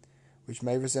 which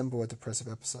may resemble a depressive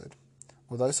episode.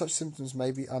 Although such symptoms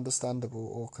may be understandable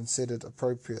or considered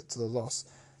appropriate to the loss,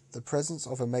 the presence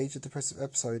of a major depressive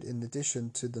episode in addition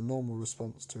to the normal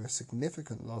response to a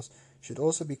significant loss should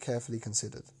also be carefully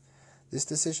considered. This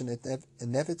decision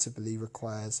inevitably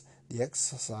requires the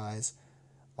exercise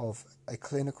of a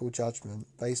clinical judgment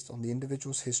based on the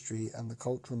individual's history and the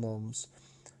cultural norms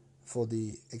for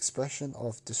the expression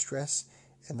of distress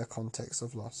in the context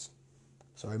of loss.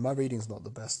 Sorry, my reading's not the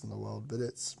best in the world, but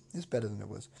it's better than it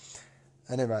was.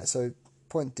 Anyway, so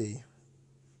point D.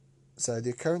 So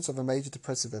the occurrence of a major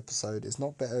depressive episode is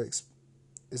not better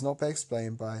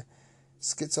explained by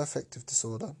schizoaffective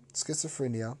disorder,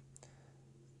 schizophrenia,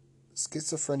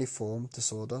 schizophreniform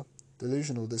disorder,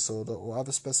 delusional disorder, or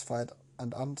other specified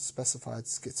and unspecified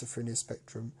schizophrenia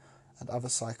spectrum and other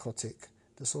psychotic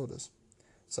disorders.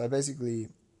 So basically,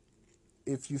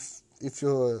 if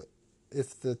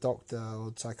the doctor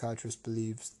or psychiatrist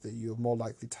believes that you're more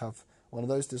likely to have one of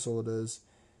those disorders,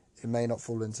 it may not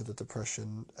fall into the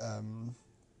depression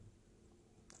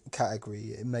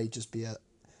category. It may just be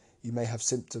you may have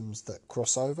symptoms that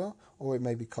cross over, or it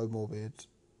may be comorbid,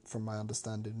 from my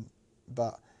understanding.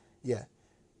 But yeah,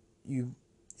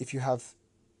 if you have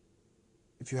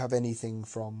anything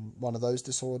from one of those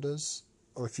disorders,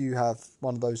 or if you have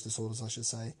one of those disorders, I should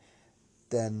say,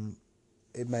 then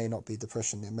it may not be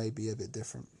depression. It may be a bit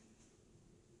different.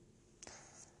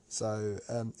 So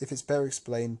if it's better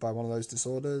explained by one of those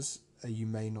disorders, you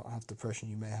may not have depression.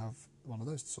 You may have one of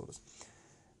those disorders.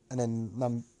 And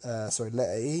then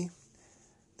letter E.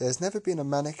 There's never been a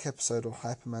manic episode or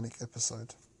hypermanic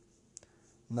episode.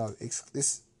 No,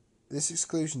 this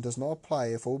exclusion does not apply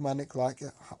if all manic-like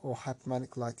or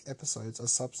hypermanic-like episodes are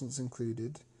substance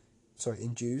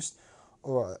induced,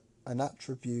 or an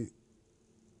attribute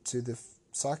to the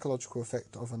psychological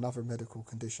effect of another medical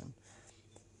condition.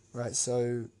 Right,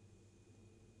 so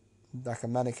like a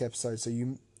manic episode, so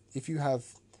if you have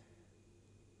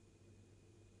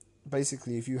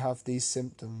these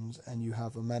symptoms and you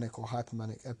have a manic or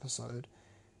hypermanic episode,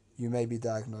 you may be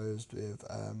diagnosed with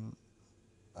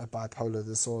a bipolar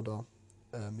disorder,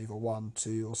 either 1,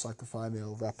 2, or cyclothymia,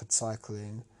 or rapid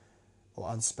cycling,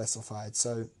 or unspecified.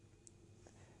 So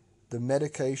the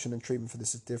medication and treatment for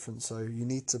this is different. So you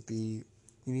need to be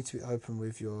open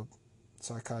with your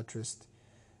psychiatrist,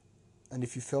 and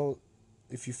if you feel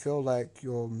like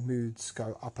your moods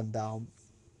go up and down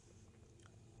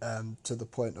to the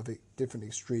point of different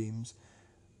extremes,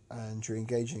 and you're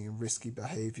engaging in risky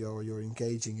behaviour, or you're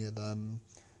engaging in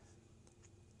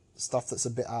stuff that's a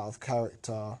bit out of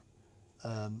character,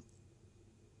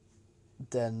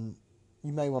 then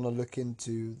you may want to look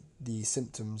into the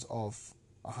symptoms of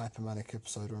a hypermanic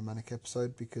episode or a manic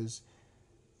episode, because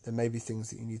there may be things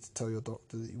that you need to tell your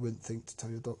doctor that you wouldn't think to tell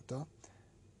your doctor,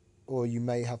 or you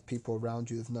may have people around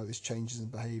you that have noticed changes in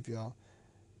behaviour,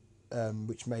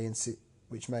 which may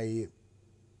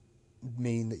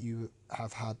mean that you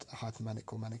have had a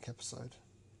hypermanic or manic episode.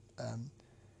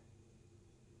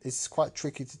 It's quite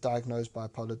tricky to diagnose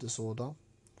bipolar disorder,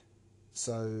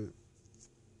 so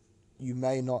you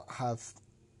may not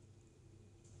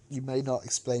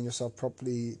explain yourself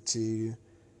properly to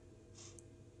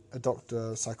a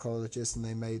doctor, psychologist, and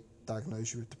they may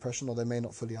diagnose you with depression, or they may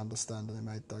not fully understand and they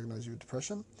may diagnose you with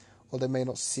depression, or they may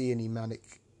not see any manic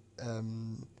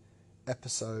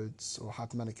episodes or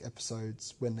hypermanic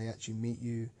episodes when they actually meet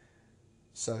you,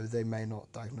 so they may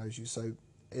not diagnose you. So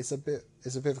it's a bit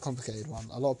of a complicated one.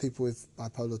 A lot of people with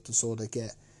bipolar disorder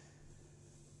get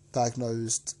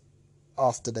diagnosed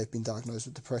after they've been diagnosed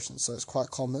with depression, so it's quite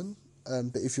common.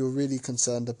 But if you're really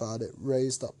concerned about it,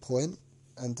 raise that point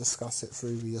and discuss it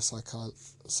through with your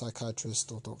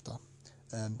psychiatrist or doctor,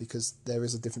 because there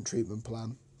is a different treatment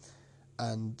plan,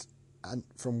 and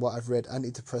from what I've read,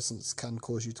 antidepressants can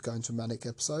cause you to go into a manic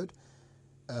episode,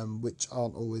 which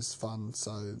aren't always fun,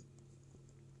 so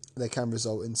they can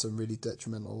result in some really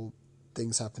detrimental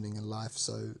things happening in life,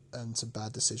 and some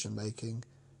bad decision making,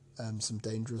 some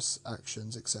dangerous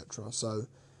actions, etc. So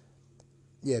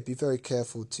yeah, be very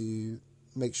careful to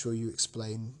make sure you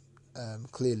explain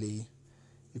clearly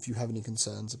if you have any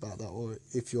concerns about that, or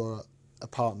if you're a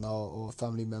partner or a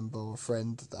family member or a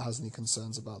friend that has any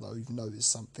concerns about that, or you've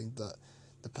noticed something that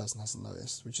the person hasn't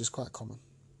noticed, which is quite common.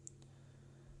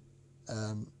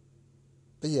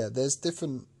 But yeah, there's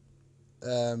different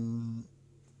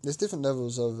there's different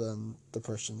levels of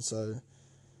depression. So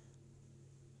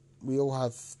we all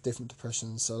have different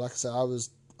depressions. So like I said, I was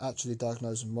actually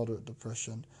diagnosed with moderate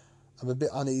depression. I'm a bit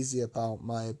uneasy about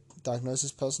my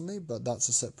diagnosis personally, but that's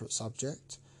a separate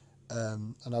subject.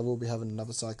 And I will be having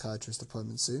another psychiatrist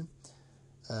appointment soon,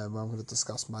 where I'm going to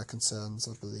discuss my concerns,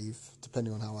 I believe,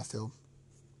 depending on how I feel.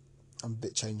 I'm a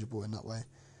bit changeable in that way.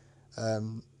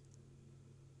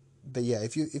 But yeah,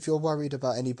 if you're worried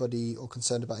about anybody or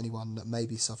concerned about anyone that may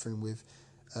be suffering with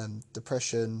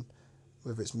depression,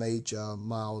 whether it's major,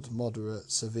 mild,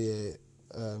 moderate, severe,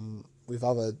 with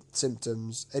other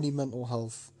symptoms, any mental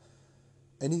health,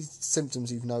 any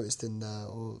symptoms you've noticed in there,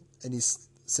 or any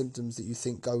symptoms that you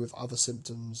think go with other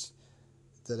symptoms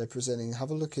that they're presenting, have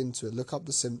a look into it, look up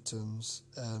the symptoms,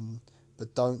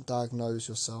 but don't diagnose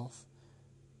yourself,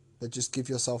 but just give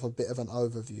yourself a bit of an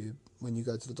overview when you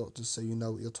go to the doctor so you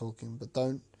know what you're talking, but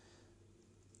don't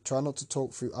try not to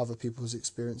talk through other people's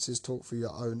experiences, talk through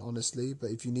your own honestly,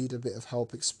 but if you need a bit of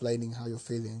help explaining how you're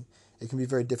feeling, it can be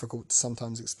very difficult to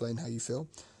sometimes explain how you feel.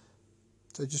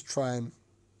 So just try and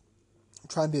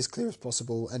be as clear as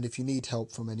possible, and if you need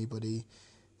help from anybody,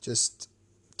 just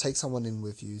take someone in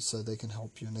with you so they can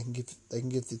help you, and they can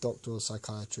give the doctor or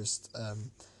psychiatrist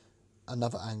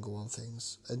another angle on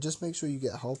things, and just make sure you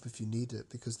get help if you need it,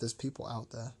 because there's people out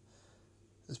there.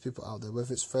 There's people out there,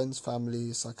 whether it's friends,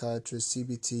 family, psychiatrists,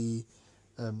 CBT,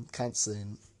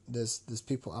 counselling. There's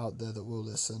people out there that will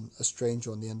listen. A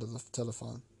stranger on the end of the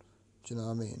telephone. Do you know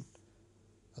what I mean?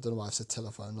 I don't know why I said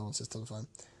telephone. No one says telephone.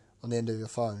 On the end of your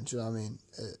phone. Do you know what I mean?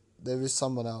 There is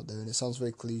someone out there, and it sounds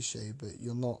very cliche, but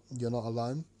you're not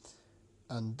alone.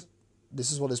 And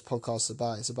this is what this podcast is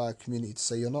about. It's about a community to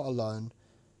say you're not alone.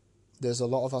 There's a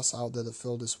lot of us out there that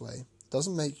feel this way.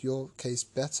 Doesn't make your case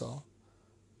better,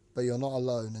 but you're not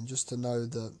alone. And just to know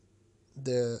that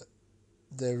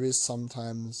there is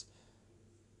sometimes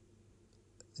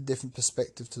a different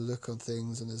perspective to look on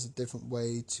things, and there's a different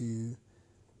way to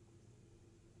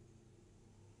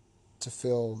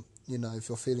feel, if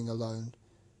you're feeling alone,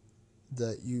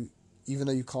 that you, even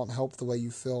though you can't help the way you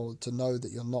feel, to know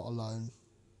that you're not alone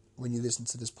when you listen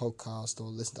to this podcast or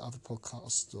listen to other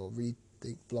podcasts or read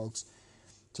the blogs,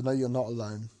 to know you're not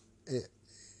alone, it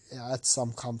adds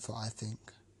some comfort, I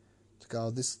think, to go,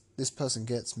 this person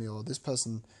gets me, or this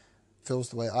person feels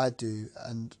the way I do,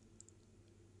 and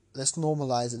let's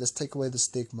normalize it. Let's take away the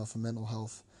stigma for mental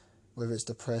health, whether it's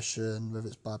depression, whether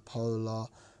it's bipolar,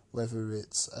 whether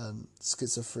it's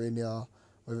schizophrenia,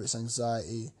 whether it's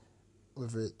anxiety,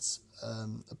 whether it's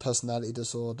a personality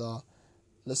disorder.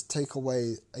 Let's take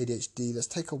away ADHD. Let's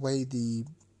take away the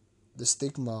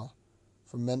stigma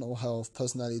from mental health,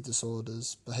 personality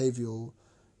disorders, behavioral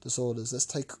disorders. Let's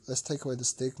take away the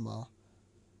stigma.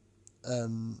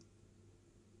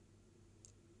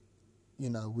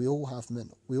 We all have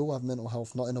mental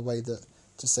health, not in a way that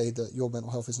to say that your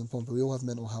mental health isn't important, but we all have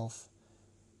mental health,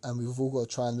 and we've all got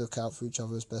to try and look out for each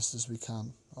other as best as we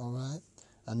can. All right,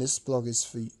 and this podcast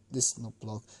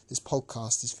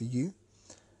is for you,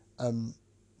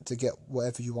 to get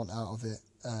whatever you want out of it,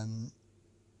 and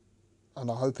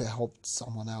I hope it helped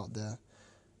someone out there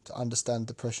to understand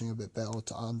depression a bit better, or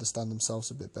to understand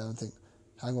themselves a bit better, and think,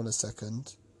 hang on a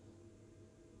second,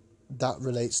 that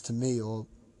relates to me, or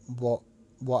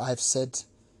what I've said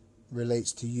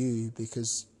relates to you,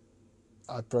 because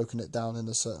I've broken it down in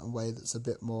a certain way that's a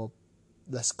bit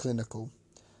less clinical.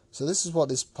 So this is what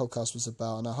this podcast was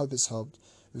about, and I hope it's helped.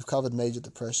 We've covered major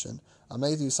depression. I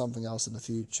may do something else in the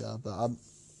future, but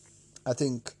I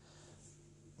think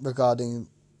regarding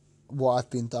what I've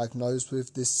been diagnosed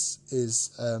with, this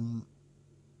is an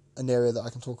area that I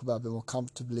can talk about a bit more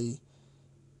comfortably,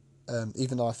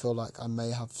 even though I feel like I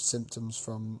may have symptoms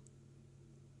from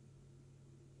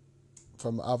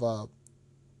other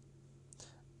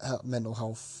mental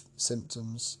health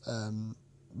symptoms,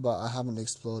 but I haven't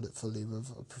explored it fully with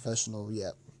a professional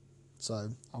yet, so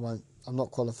I'm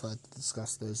not qualified to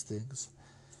discuss those things.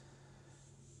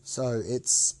 So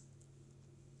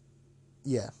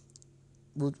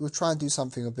we'll try and do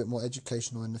something a bit more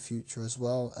educational in the future as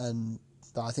well,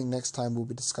 but I think next time we'll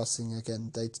be discussing again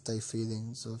day-to-day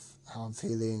feelings of how I'm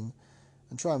feeling,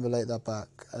 and try and relate that back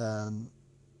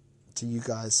to you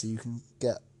guys, so you can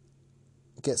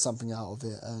get something out of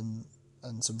it, and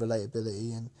some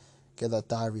relatability, and get that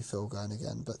diary feel going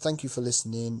again. But thank you for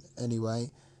listening anyway,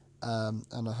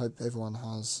 and I hope everyone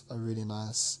has a really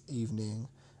nice evening,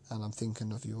 and I'm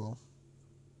thinking of you all.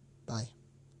 Bye.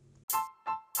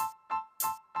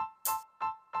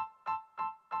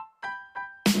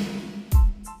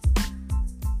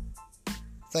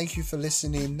 Thank you for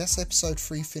listening. That's episode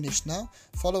 3 finished now.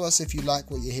 Follow us if you like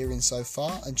what you're hearing so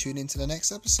far and tune into the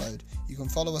next episode. You can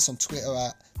follow us on Twitter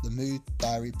at The Mood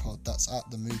Diary Pod. That's at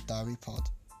The Mood Diary Pod.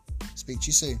 Speak to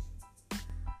you soon.